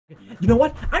You know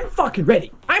what? I'm fucking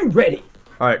ready. I'm ready.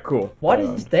 All right, cool. What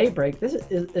is daybreak? This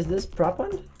is this prop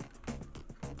one?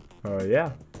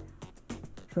 Yeah.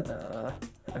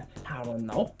 I don't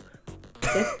know.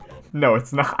 No,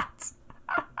 it's not.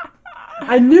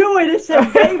 I knew it. It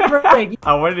said daybreak.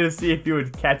 I wanted to see if you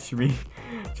would catch me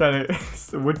trying to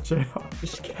switch it off.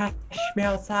 Just catch me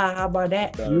outside. How about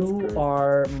that? That's You great.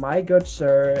 are, my good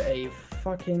sir, a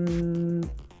fucking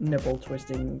nipple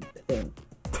twisting thing.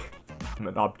 I'm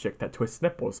an object that twists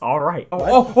nipples. All right.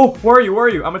 Oh, where are you? Where are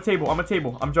you? I'm a table.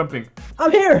 I'm jumping.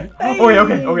 I'm here. Hey. Oh, yeah,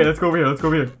 okay. Let's go over here.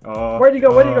 Where'd you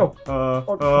go? Where'd you go?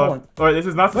 Hold on. All right, this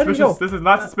is not suspicious. This is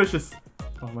not suspicious.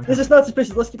 Oh my God. This is not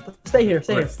suspicious. Let's stay here.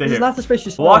 Stay here. Stay This here. is not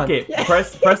suspicious. Block it. Yeah.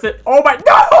 Press it. Oh my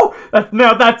no!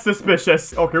 Now that's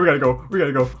suspicious. Okay, we gotta go.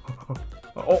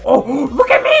 Oh, look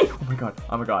at me! Oh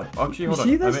my god. Actually, hold on.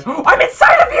 See this? I'm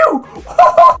inside of you!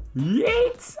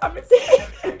 Yeet! I'm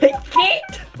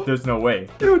inside. There's no way.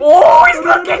 Dude. Oh, he's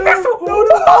looking this way!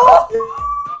 No.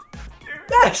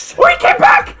 Yes! Oh, he came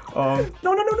back!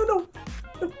 No.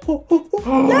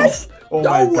 Yes! Oh No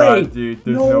my way. god, dude.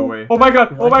 There's no way. Oh my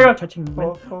god. Touching me.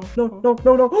 No. No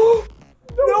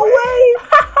way!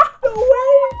 No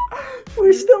way!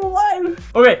 We're still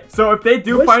alive! Okay, so if they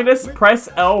do find us, press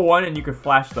L1 and you can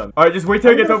flash them. Alright, just wait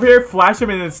till it gets over here, flash them,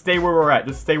 and then stay where we're at.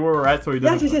 Just stay where we're at so he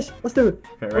doesn't... Yes. Let's do it.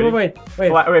 Okay, ready? Wait.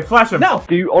 Wait, flash him. No!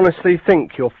 Do you honestly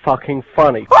think you're fucking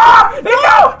funny? Ah! They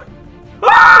go!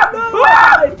 Ah!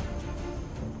 Ah!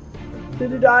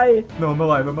 Did he die? No, I'm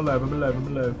alive.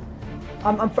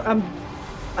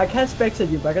 I can't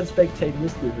spectate you, but I can spectate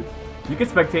this dude. You can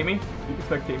spectate me.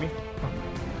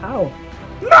 How?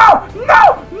 No!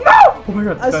 Oh my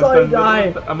god. I saw you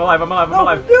die. I'm alive.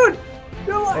 No, dude!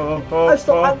 You're alive! Oh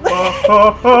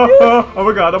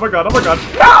my god.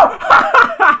 No!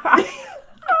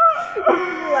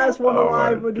 Last one Oh my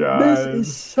alive, but God. this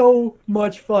is so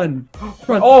much fun.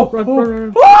 Run!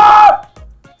 Run!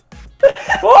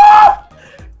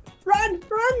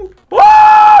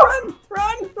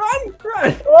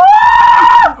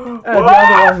 And the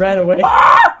other one ran away.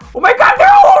 Oh my god, they're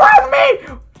all around me!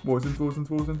 Wozen.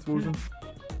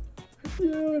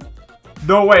 Dude,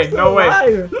 No way.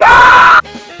 alive. No!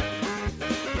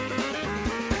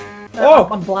 Oh!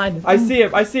 I'm blind. I see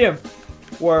him.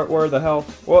 Where the hell?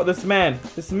 Well, this man,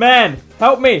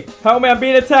 help me, I'm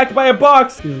being attacked by a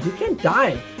box. Dude, he can't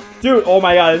die. Dude, oh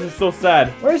my god, this is so sad.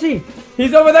 Where is he?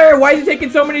 He's over there, why is he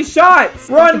taking so many shots?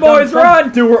 Run, boys,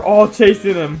 run! Dude, we're all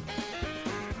chasing him.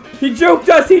 He juked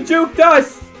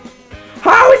us!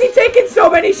 How is he taking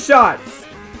so many shots?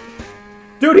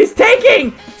 Dude, he's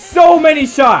taking so many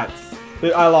shots!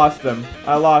 Dude, I lost him.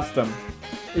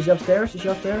 Is he upstairs?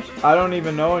 I don't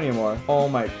even know anymore. Oh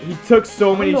my, he took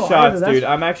so many know shots, either, dude.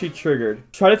 I'm actually triggered.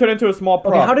 Try to turn into a small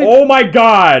prop. how did- Oh my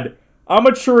god! I'm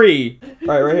a tree.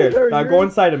 Alright, right here. Now go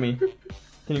inside of me.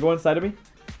 Can you go inside of me?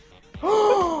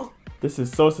 This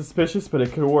is so suspicious, but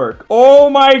it could work. Oh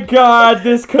my god,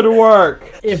 this could work.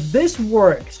 If this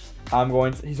works,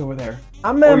 He's over there.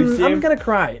 I'm see him? gonna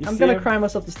cry. I'm see gonna him? cry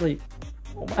myself to sleep.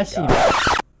 Oh my I see god.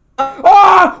 him.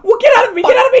 Oh! Well, get out of me!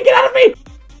 Get out of me!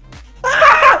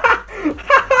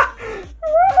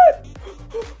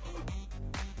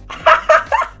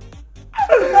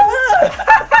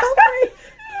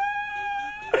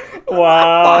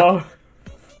 Wow.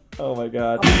 Oh my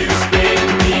god.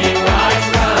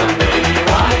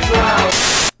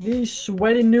 These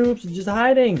sweaty noobs are just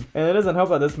hiding. And it doesn't help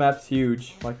that this map's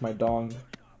huge, like my dong.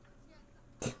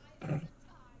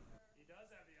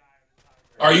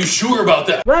 Are you sure about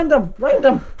that? Random.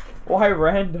 Why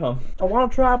random? I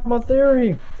want to try out my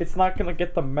theory. It's not gonna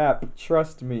get the map,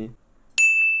 trust me.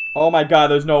 Oh my god,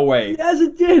 there's no way. Yes,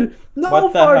 it did. No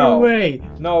What the fucking hell? way.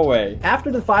 No way. After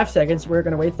the 5 seconds, we're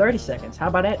gonna wait 30 seconds. How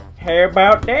about that? How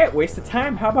about that? Waste of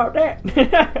time, how about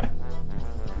that?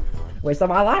 Waste of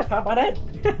my life. How about that?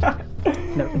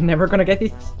 No, never gonna get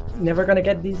these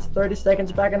 30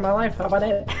 seconds back in my life. How about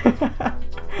that?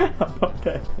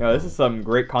 Okay. Yo, this is some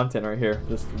great content right here.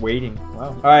 Just waiting.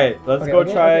 Wow. Alright, let's go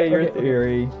try your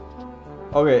theory.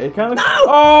 Okay, it kind of. No!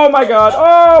 Oh my god,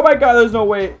 there's no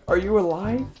way. Are you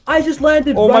alive? I just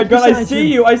landed. Oh right my god, I beside see him.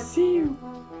 you, I see you.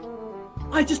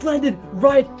 I just landed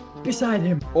right beside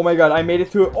him. Oh my god, I made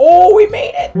it to it. Oh, we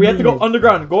made it! We have to go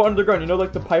underground. Go underground. You know,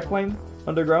 like the pipeline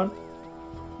underground?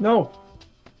 No.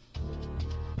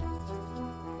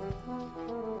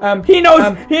 He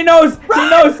knows! He knows! Run! He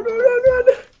knows! Run!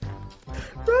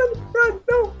 No!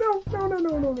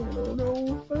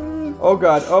 Oh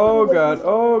god, oh god,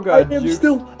 oh god. I am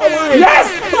still alive. Yes!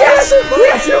 Yes! We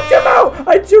juked him out!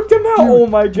 I juked him out! Oh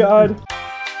my god.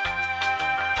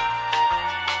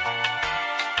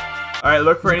 Alright,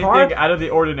 look for Is it a car? anything out of the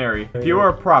ordinary. If you were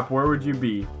a prop, where would you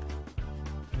be?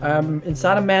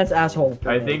 Inside a man's asshole.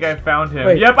 I think I found him.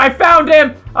 Wait. Yep, I found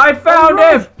him! I found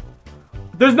Oh, him!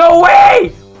 There's no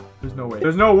way! There's no way.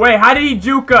 There's no way. How did he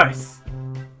juke us?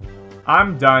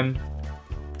 I'm done.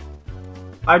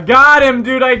 I got him,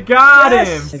 dude. I got Yes!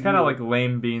 him. It's kind of like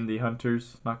lame being the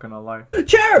hunters. Not gonna lie.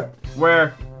 Chair!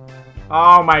 Where?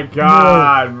 Oh my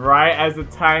god. Right as the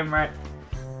time, right?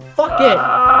 Fuck it!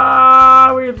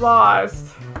 Ah, we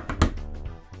lost.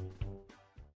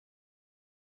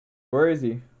 Where is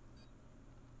he?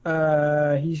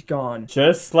 He's gone.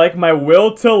 Just like my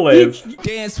will to live.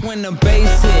 Dance when the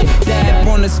bass hit, dab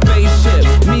on the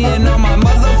spaceship. Me and all my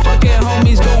motherfucking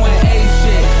homies going